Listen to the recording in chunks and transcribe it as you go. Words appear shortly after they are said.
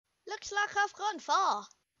looks like I've gone far.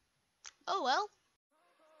 Oh well.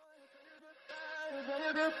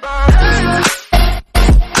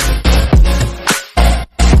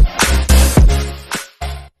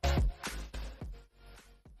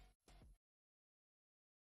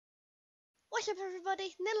 What's up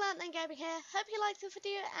everybody, Nidland and Gaby here. Hope you liked the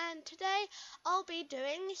video, and today I'll be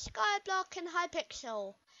doing Skyblock and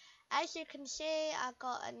Hypixel. As you can see, I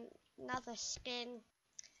got another skin.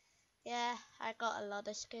 Yeah, I got a lot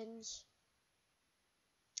of skins.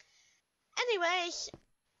 Anyways,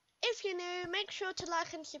 if you're new, make sure to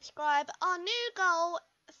like and subscribe. Our new goal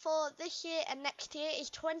for this year and next year is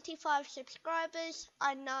 25 subscribers.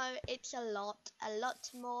 I know it's a lot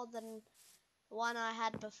more than the one I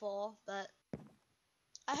had before, but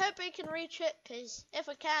I hope we can reach it, because if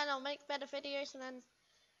we can, I'll make better videos, and then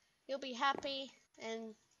you'll be happy,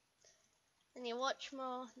 and then you watch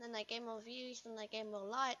more, then I get more views, then I get more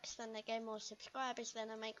likes, then I get more subscribers,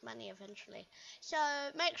 then I make money eventually. So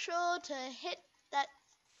make sure to hit that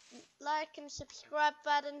like and subscribe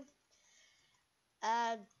button.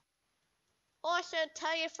 Also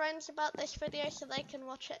tell your friends about this video so they can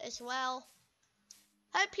watch it as well.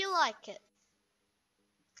 Hope you like it.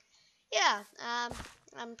 Yeah,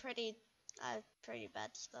 I'm pretty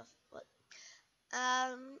bad stuff, but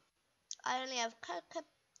I only have cocoa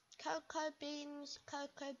beans,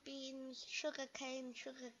 sugar cane,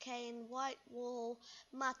 white wool,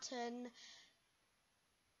 mutton,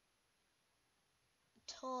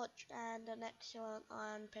 torch, and an excellent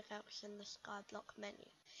iron pickaxe in the Skyblock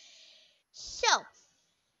menu. So,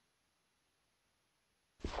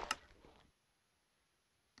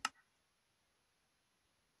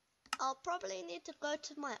 I'll probably need to go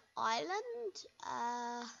to my island.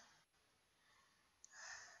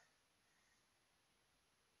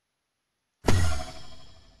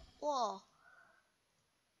 Whoa.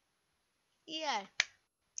 Yeah.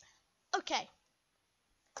 Okay.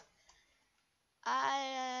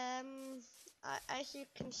 As you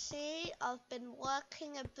can see, I've been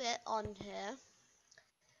working a bit on here.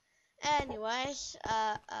 Anyways,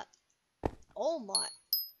 oh my.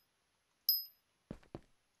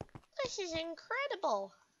 This is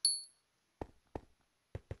incredible.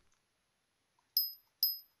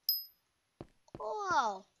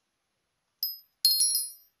 Wow.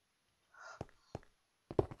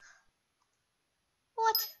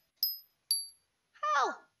 What?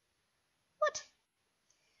 How? What?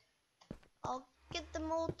 I'll get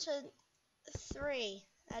them all to 3.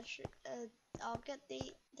 Actually, I'll get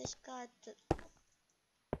this guy to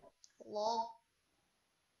lol.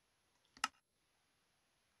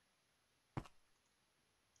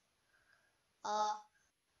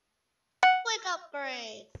 Quick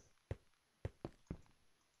upgrade.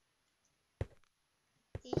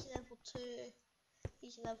 He's level 2.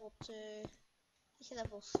 He's level 2. He's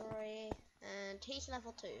level 3, and he's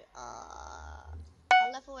level 2.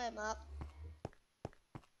 I'll level him up.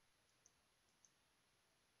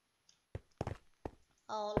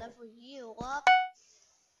 I'll level you up.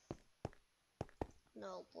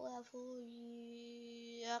 No, level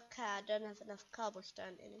you. Okay, I don't have enough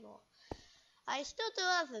cobblestone anymore. I still do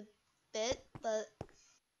have a bit, but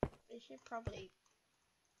I should probably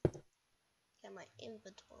get my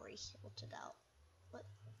inventory sorted out. What?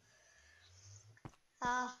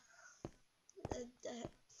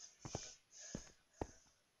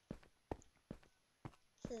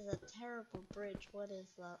 This is a terrible bridge. What is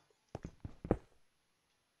that?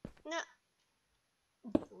 No.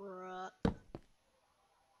 Bruh.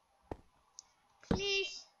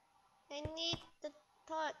 Please. I need the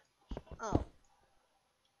touch. Oh.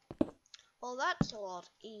 Well, that's a lot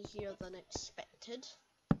easier than expected.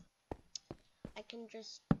 I can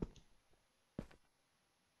just...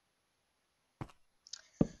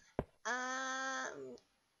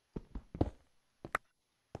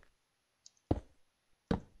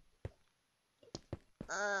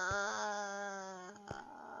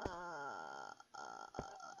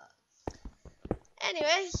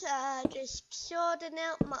 Anyways, just sorting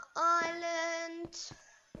out my island.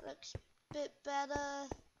 Looks a bit better.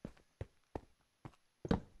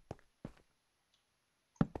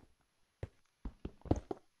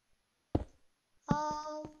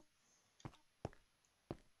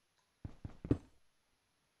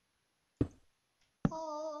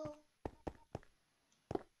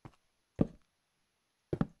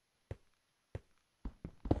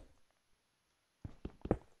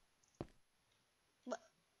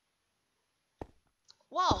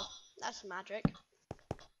 Whoa, that's magic.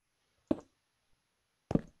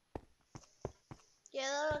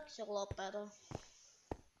 Yeah, that looks a lot better.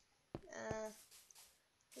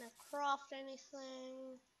 Can I craft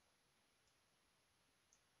anything?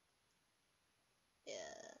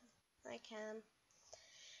 I can.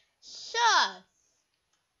 So,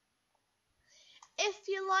 if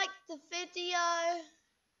you like the video,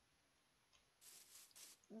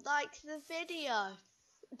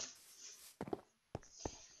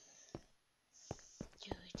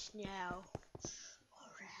 do it now,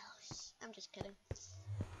 or else. I'm just kidding.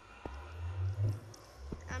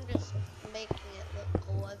 I'm just making it look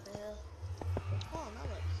cool over here. Oh, that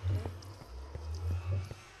looks cool.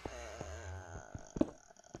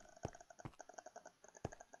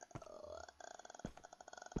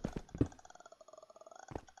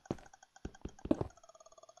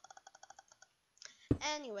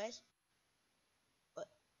 Anyways.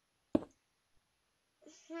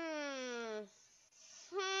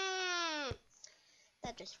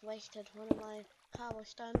 That just wasted one of my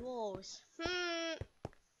cobblestone walls. It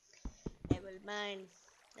will mine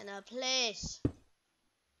in a place.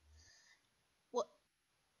 What?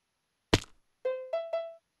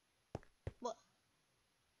 What?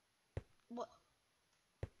 What?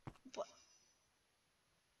 What?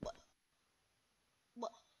 What?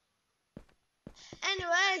 What?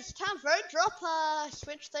 Anyways, time for a dropper.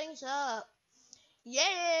 Switch things up. Yeah.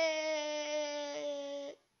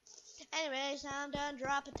 Anyways, I'm done.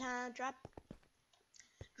 Dropper time. Dropper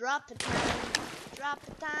time.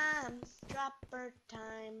 Dropper time. Dropper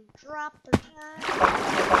time. Dropper time.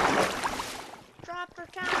 Dropper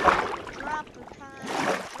time. Dropper time.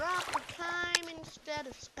 Dropper time instead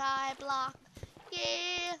of Skyblock.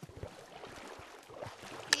 Yeah.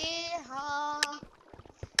 Yeah.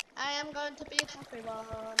 I am going to beat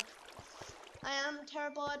everyone. I am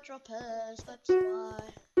terrible at droppers, that's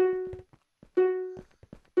why.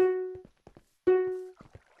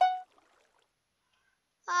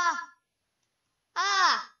 Ah!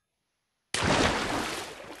 Ah!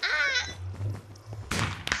 Ah!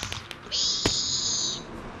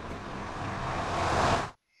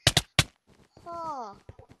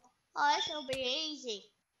 Oh, this will be easy.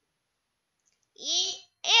 Ew!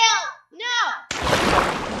 No!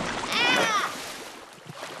 Ah!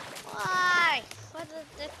 Why? Why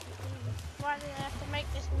did I have to make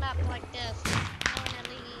this map like this? I wanna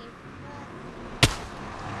leave.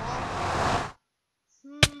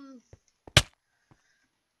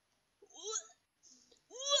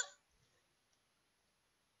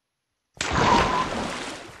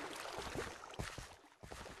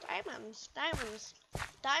 Diamonds, diamonds,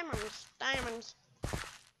 diamonds, diamonds.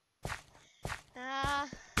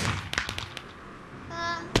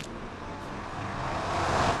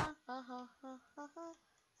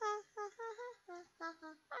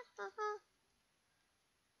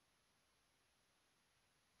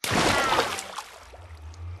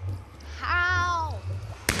 How?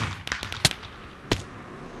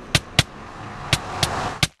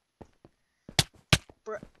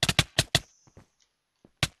 Bruh.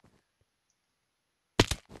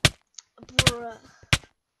 Bruh.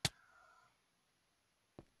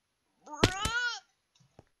 Bruh.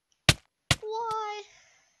 Why?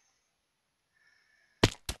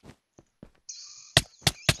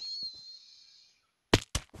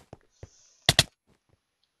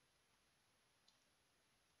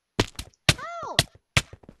 How?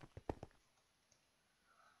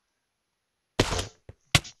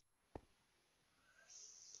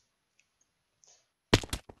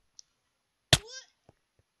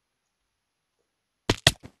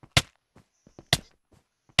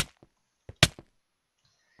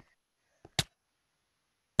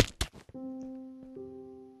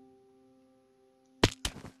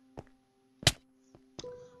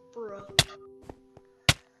 Bruh.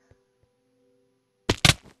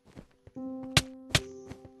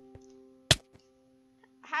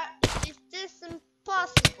 How is this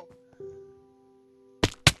impossible?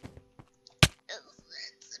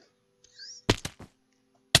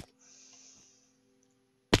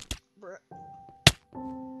 Bruh.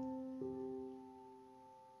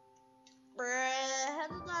 Bruh, how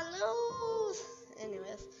did I lose?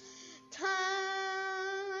 Anyways,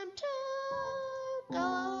 time to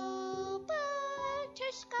go back to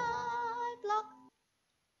Skyblock.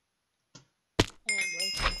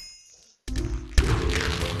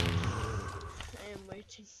 I am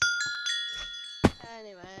waiting.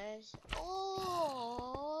 Anyways, oh.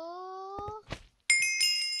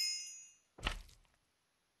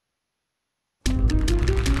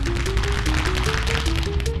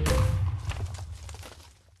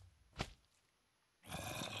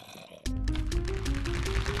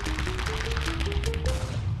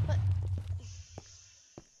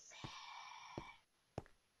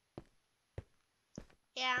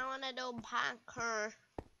 Yeah, I wanna do parkour.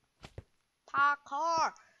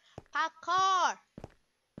 Parkour. Parkour.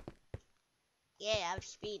 Yeah. yeah, I have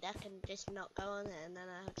speed. I can just not go on it, and then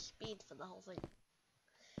I have speed for the whole thing.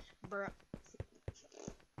 Bruh.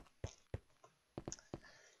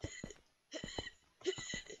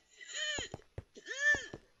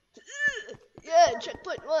 Yeah,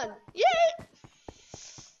 checkpoint 1. Yay!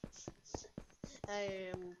 I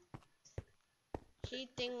am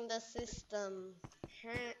cheating the system.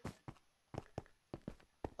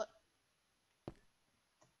 What?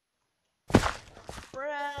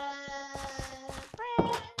 Bruh.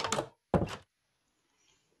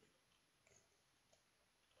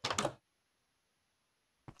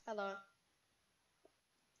 Hello.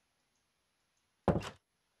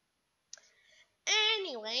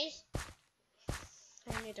 Anyways,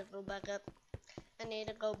 I need to go back up. I need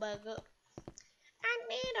to go back up. I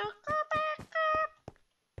need to go back up.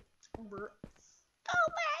 Go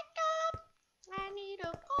back up. I need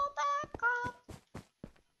to go back up.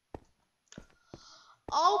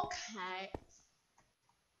 Okay.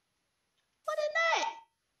 What is that?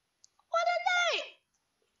 What is that?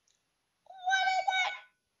 What is that?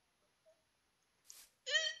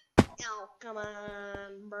 Oh, come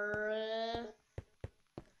on, bruh.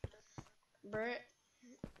 Bruh.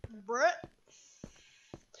 Bruh.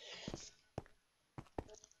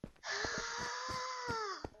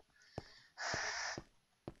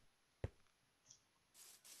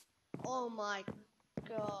 Oh my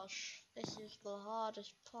gosh. This is the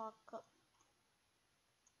hardest part.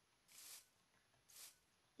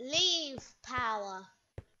 Leave power.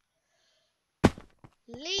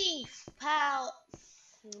 Leave power.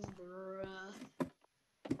 Bruh.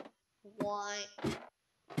 Why?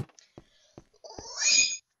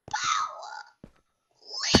 Leave power.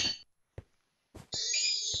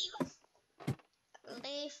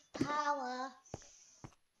 Leave power.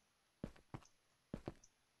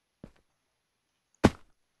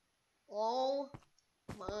 Oh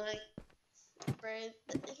my. Is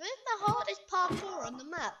this the hardest parkour on the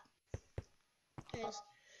map? Because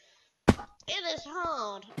it is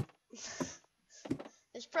hard.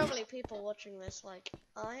 There's probably people watching this like,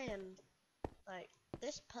 I am, like,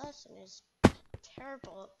 this person is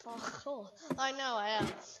terrible at parkour. I know I am.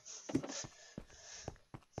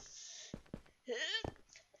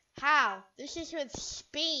 How? This is with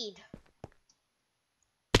speed.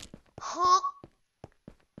 Huh?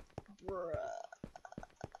 Bruh.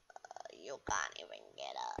 You can't even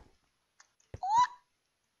get up.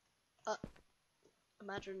 What?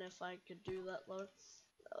 Imagine if I could do that though.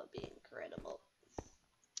 That would be incredible.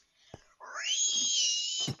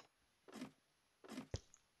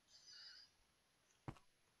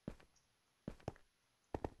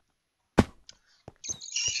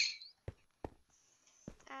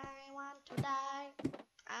 I want to die.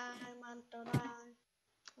 I want to die.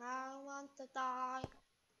 I want to die.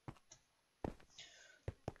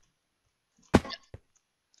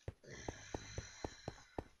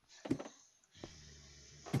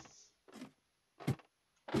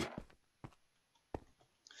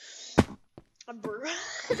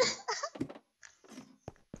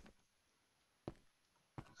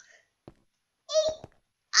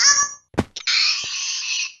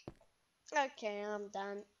 Okay, I'm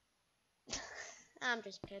done. I'm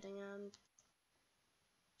just kidding.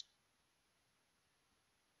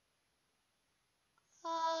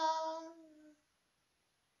 Huh?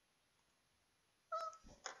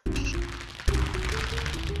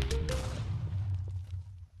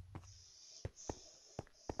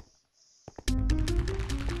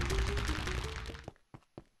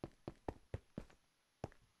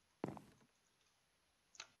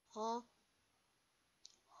 Huh?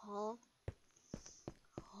 Huh?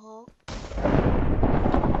 Huh?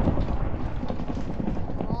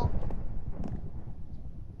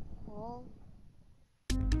 Huh?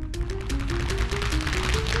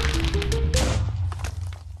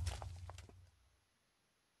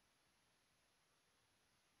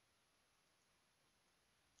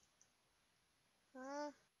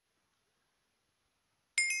 Huh?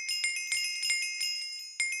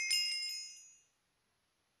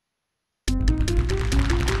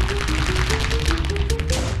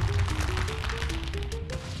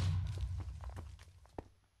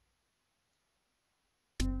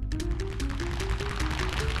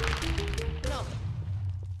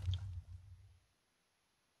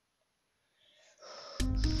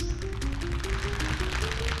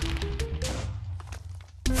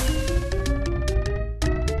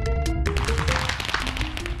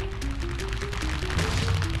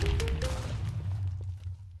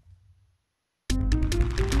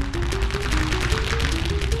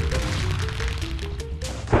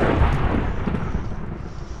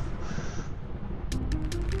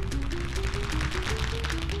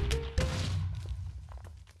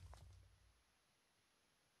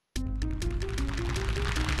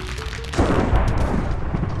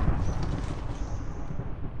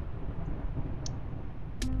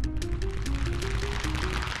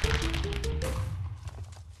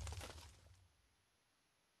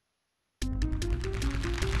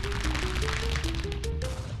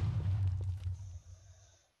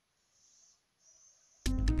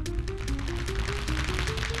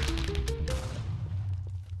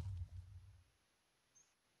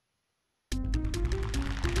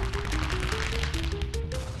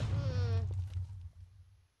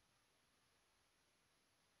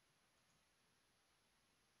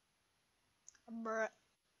 Bruh.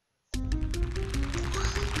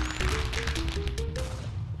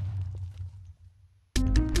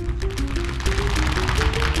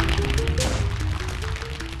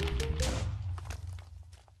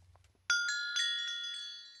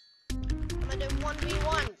 I'm gonna do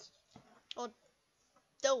 1v1s. Or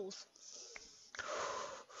those.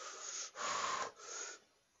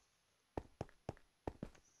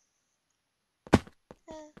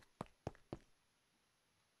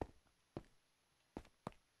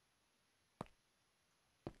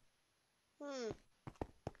 Hmm.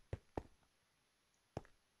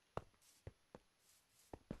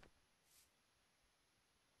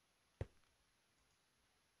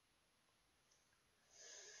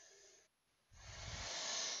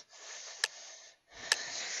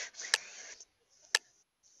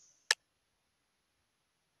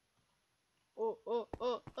 Oh, oh,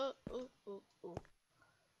 oh, oh, oh, oh, oh.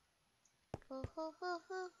 Oh, oh, oh,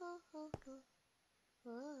 oh, oh, oh,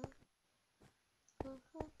 oh.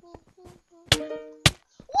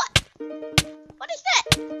 What? What is that?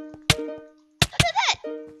 Look at that!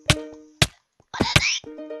 What is that?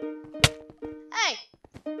 Hey!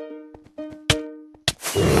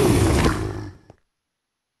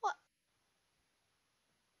 What?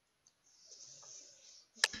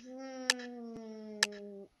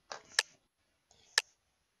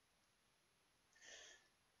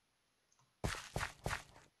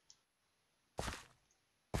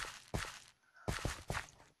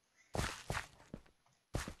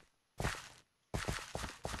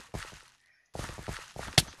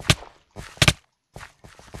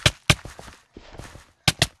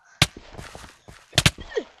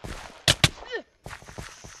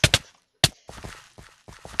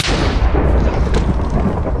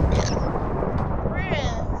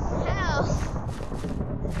 How?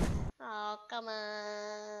 Oh, come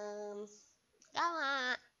on. Come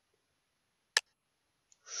on.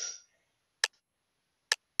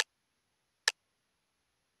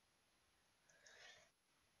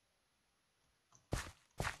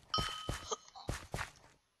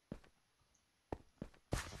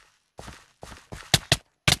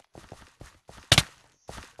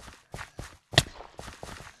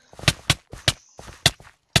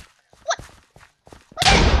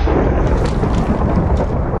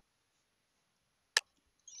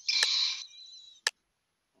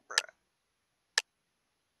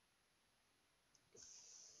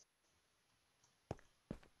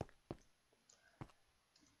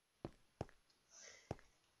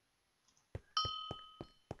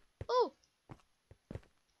 Ooh.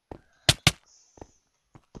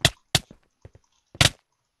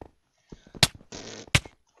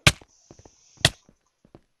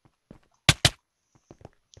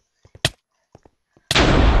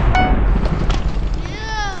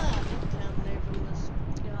 Yeah. Come away from this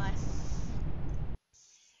guy.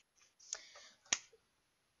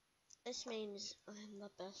 This means I'm the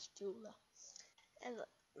best jeweler.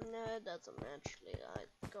 No, it doesn't actually. I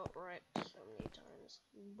got wrecked so many times.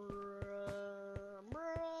 Bruh,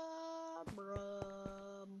 bruh,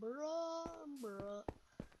 bruh, bruh, bruh,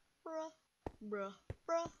 bruh, bruh,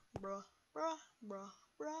 bruh, bruh, bruh, bruh,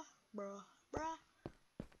 bruh, bruh, bruh.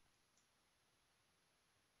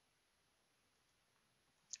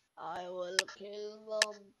 I will kill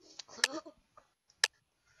them.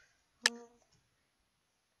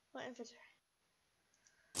 What infantry?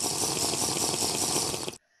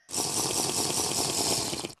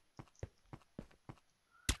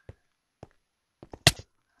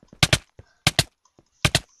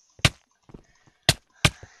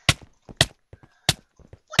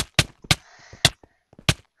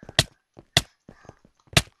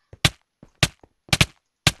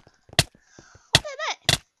 What is that?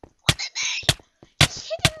 What is that? He's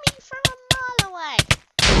hitting me from a mile away.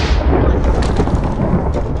 What?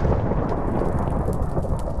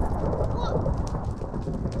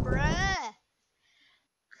 Bruh.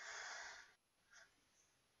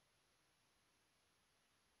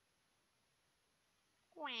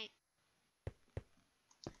 Quack.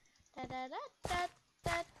 Da da da da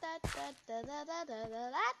da da da da da da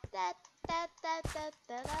da da da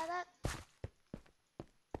da da da.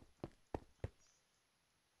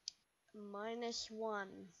 -1.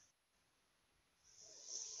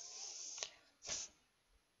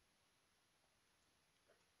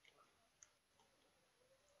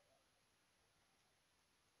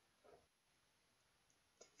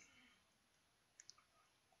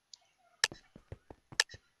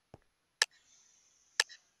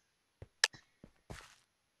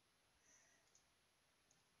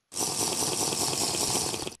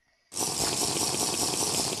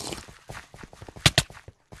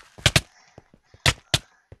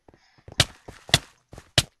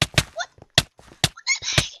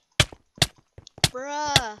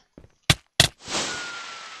 Bruh.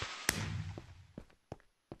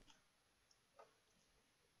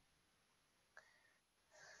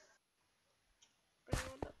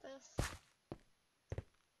 What about this?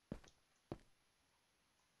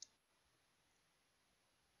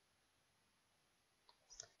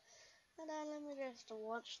 And then let me just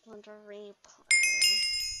watch the replay.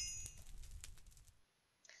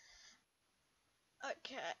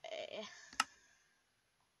 Okay.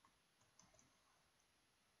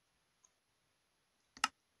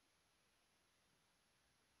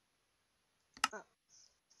 Oh.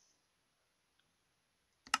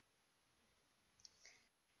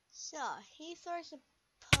 So he throws a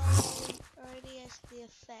pole already as the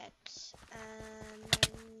effects, and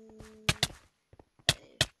then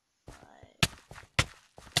a 5.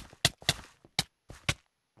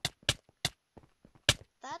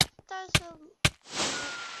 That doesn't.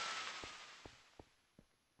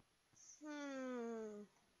 Hmm.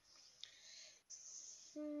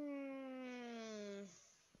 Hmm.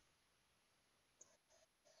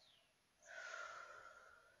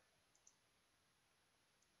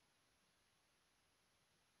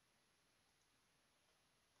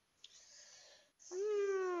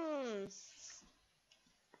 Hmm.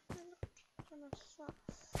 Gonna suck.